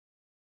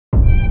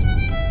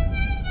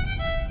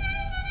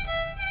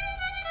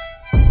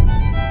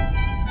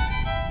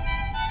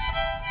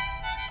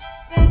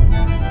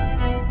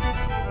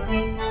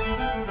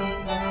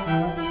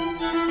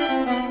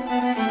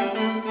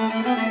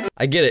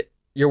I get it.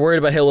 You're worried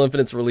about Halo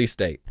Infinite's release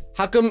date.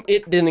 How come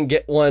it didn't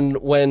get one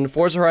when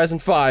Forza Horizon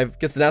 5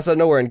 gets announced out of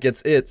nowhere and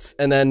gets its,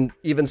 and then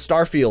even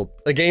Starfield,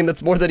 a game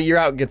that's more than a year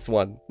out, gets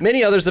one?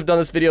 Many others have done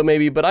this video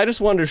maybe, but I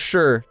just want to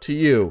assure to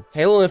you,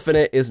 Halo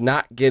Infinite is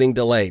not getting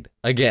delayed.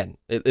 Again,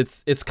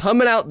 it's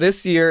coming out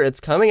this year. It's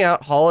coming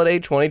out holiday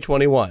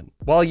 2021.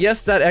 While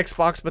yes, that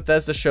Xbox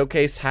Bethesda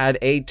showcase had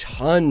a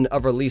ton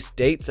of release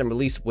dates and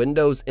release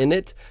windows in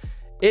it,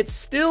 it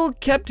still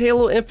kept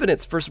Halo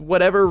Infinite for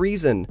whatever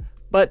reason.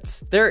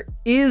 But there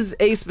is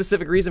a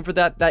specific reason for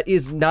that. That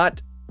is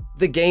not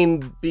the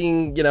game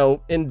being, you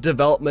know, in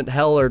development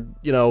hell or,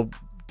 you know,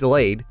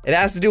 delayed. It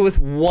has to do with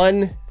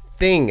one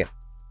thing: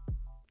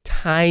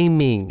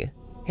 timing.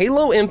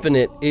 Halo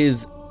Infinite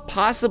is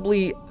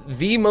possibly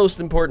the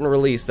most important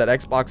release that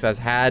Xbox has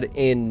had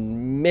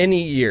in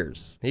many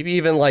years, maybe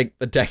even like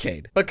a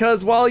decade.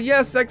 Because while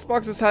yes,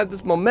 Xbox has had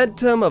this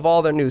momentum of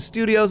all their new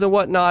studios and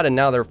whatnot, and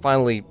now they're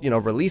finally, you know,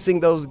 releasing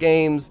those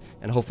games,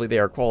 and hopefully they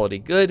are quality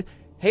good,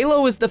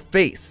 Halo is the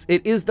face.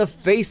 It is the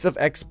face of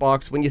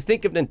Xbox. When you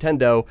think of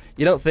Nintendo,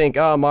 you don't think,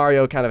 oh,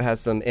 Mario kind of has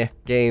some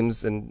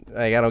games and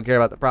like, I don't care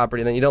about the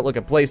property. And then you don't look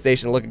at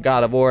PlayStation, look at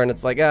God of War, and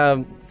it's like,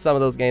 some of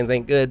those games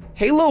ain't good.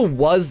 Halo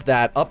was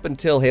that up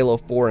until Halo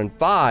 4 and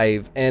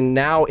 5, and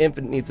now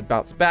Infinite needs to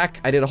bounce back.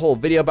 I did a whole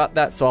video about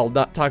that, so I'll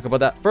not talk about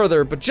that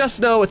further, but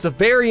just know it's a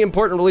very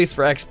important release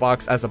for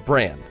Xbox as a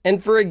brand.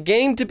 And for a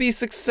game to be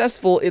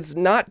successful, it's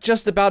not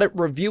just about it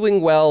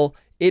reviewing well,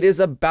 it is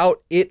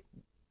about it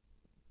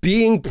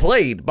being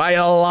played by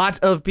a lot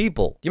of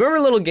people. Do you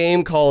remember a little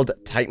game called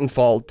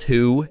Titanfall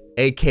 2,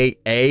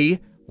 aka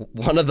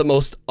one of the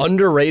most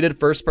underrated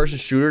first-person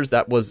shooters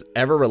that was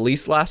ever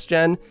released last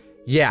gen?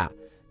 Yeah,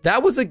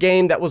 that was a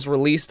game that was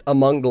released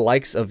among the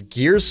likes of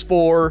Gears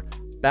 4,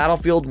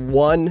 Battlefield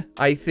 1,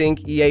 I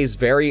think, EA's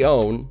very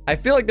own. I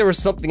feel like there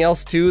was something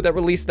else too that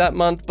released that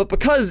month, but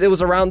because it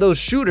was around those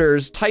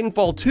shooters,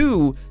 Titanfall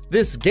 2,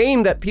 this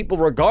game that people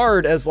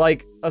regard as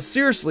like a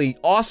seriously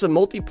awesome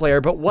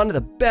multiplayer, but one of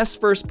the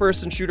best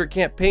first-person shooter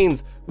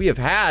campaigns we have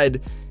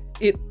had,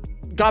 it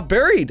got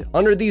buried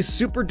under these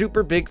super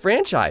duper big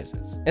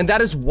franchises. And that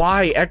is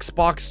why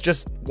Xbox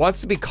just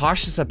wants to be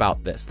cautious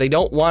about this. They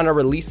don't want to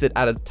release it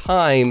at a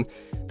time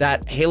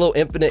that Halo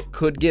Infinite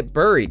could get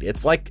buried.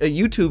 It's like a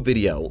YouTube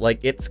video.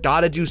 Like, it's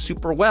got to do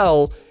super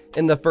well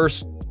in the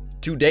first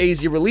 2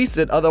 days you release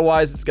it,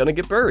 otherwise it's gonna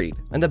get buried.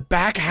 And the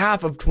back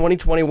half of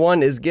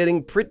 2021 is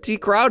getting pretty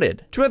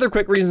crowded. Two other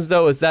quick reasons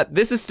though is that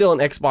this is still an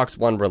Xbox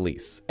One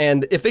release.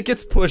 And if it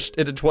gets pushed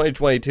into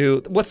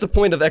 2022, what's the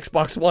point of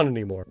Xbox One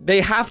anymore?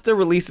 They have to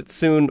release it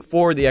soon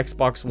for the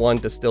Xbox One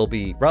to still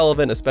be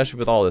relevant, especially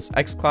with all this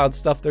xCloud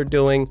stuff they're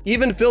doing.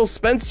 Even Phil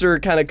Spencer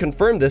kind of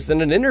confirmed this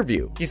in an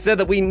interview. He said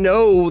that we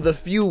know the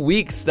few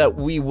weeks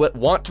that we would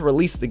want to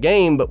release the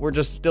game, but we're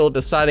just still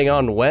deciding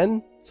on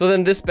when. So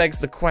then this begs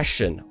the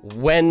question,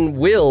 when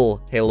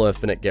will Halo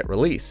Infinite get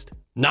released?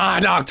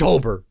 Not in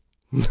October.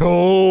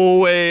 No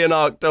way in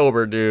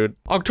October, dude.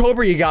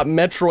 October, you got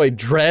Metroid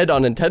Dread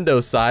on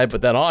Nintendo's side, but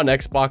then on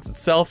Xbox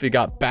itself, you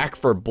got Back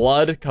 4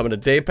 Blood coming to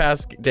Day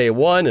Pass Day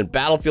 1 and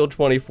Battlefield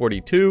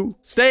 2042.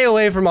 Stay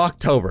away from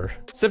October.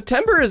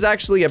 September is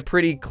actually a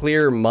pretty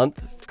clear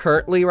month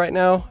currently right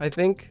now, I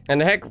think.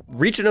 And heck,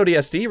 Reach and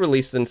ODST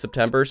released in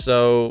September,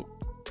 so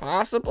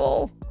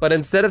possible. But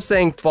instead of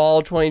saying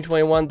fall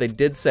 2021, they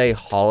did say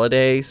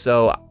holiday,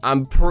 so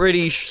I'm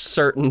pretty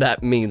certain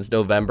that means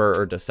November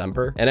or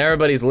December. And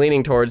everybody's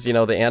leaning towards, you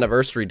know, the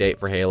anniversary date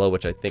for Halo,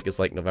 which I think is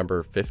like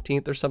November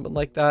 15th or something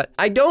like that.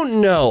 I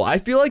don't know. I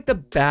feel like the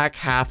back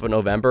half of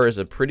November is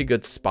a pretty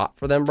good spot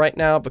for them right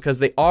now because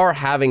they are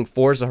having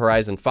Forza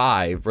Horizon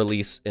 5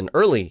 release in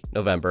early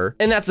November.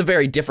 And that's a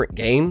very different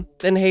game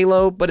than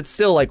Halo, but it's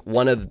still like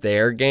one of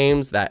their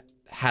games that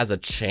has a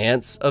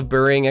chance of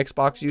burying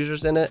Xbox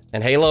users in it.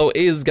 And Halo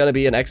is gonna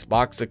be an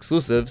Xbox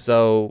exclusive,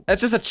 so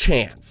that's just a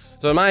chance.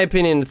 So in my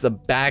opinion, it's the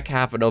back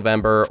half of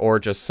November or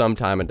just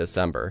sometime in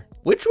December,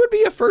 which would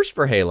be a first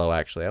for Halo,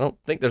 actually. I don't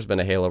think there's been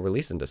a Halo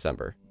release in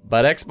December.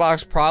 But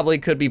Xbox probably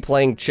could be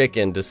playing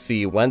chicken to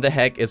see when the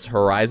heck is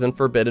Horizon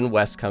Forbidden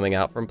West coming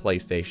out from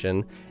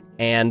PlayStation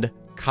and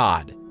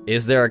COD.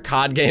 Is there a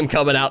COD game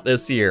coming out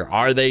this year?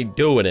 Are they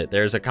doing it?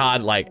 There's a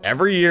COD like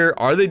every year.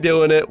 Are they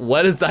doing it?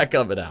 When is that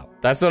coming out?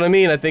 That's what I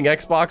mean. I think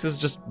Xbox is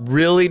just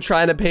really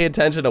trying to pay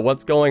attention to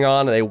what's going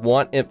on, and they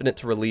want Infinite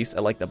to release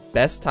at like the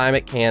best time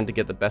it can to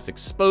get the best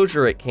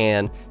exposure it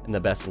can and the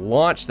best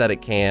launch that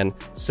it can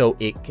so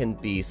it can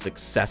be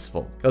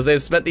successful. Because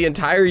they've spent the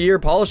entire year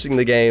polishing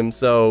the game,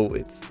 so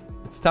it's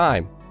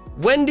time.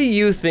 When do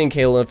you think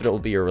Halo Infinite will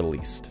be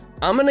released?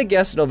 I'm gonna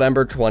guess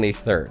November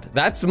 23rd.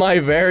 That's my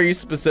very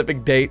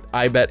specific date.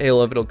 I bet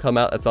Halo Infinite will come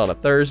out. It's on a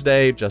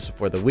Thursday, just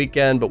before the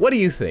weekend. But what do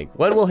you think?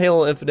 When will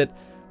Halo Infinite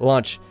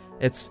launch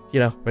its, you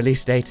know,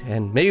 release date?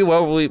 And maybe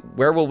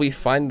where will we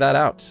find that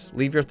out?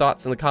 Leave your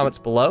thoughts in the comments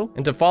below.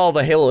 And to follow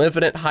the Halo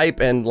Infinite hype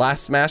and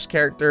Last Smash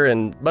character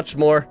and much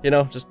more, you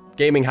know, just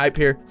gaming hype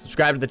here,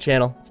 subscribe to the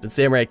channel. It's been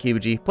Samurai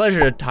Kibiji.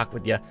 Pleasure to talk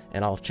with you,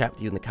 and I'll chat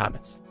with you in the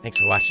comments. Thanks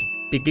for watching.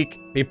 Be geek,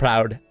 be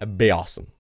proud, and be awesome.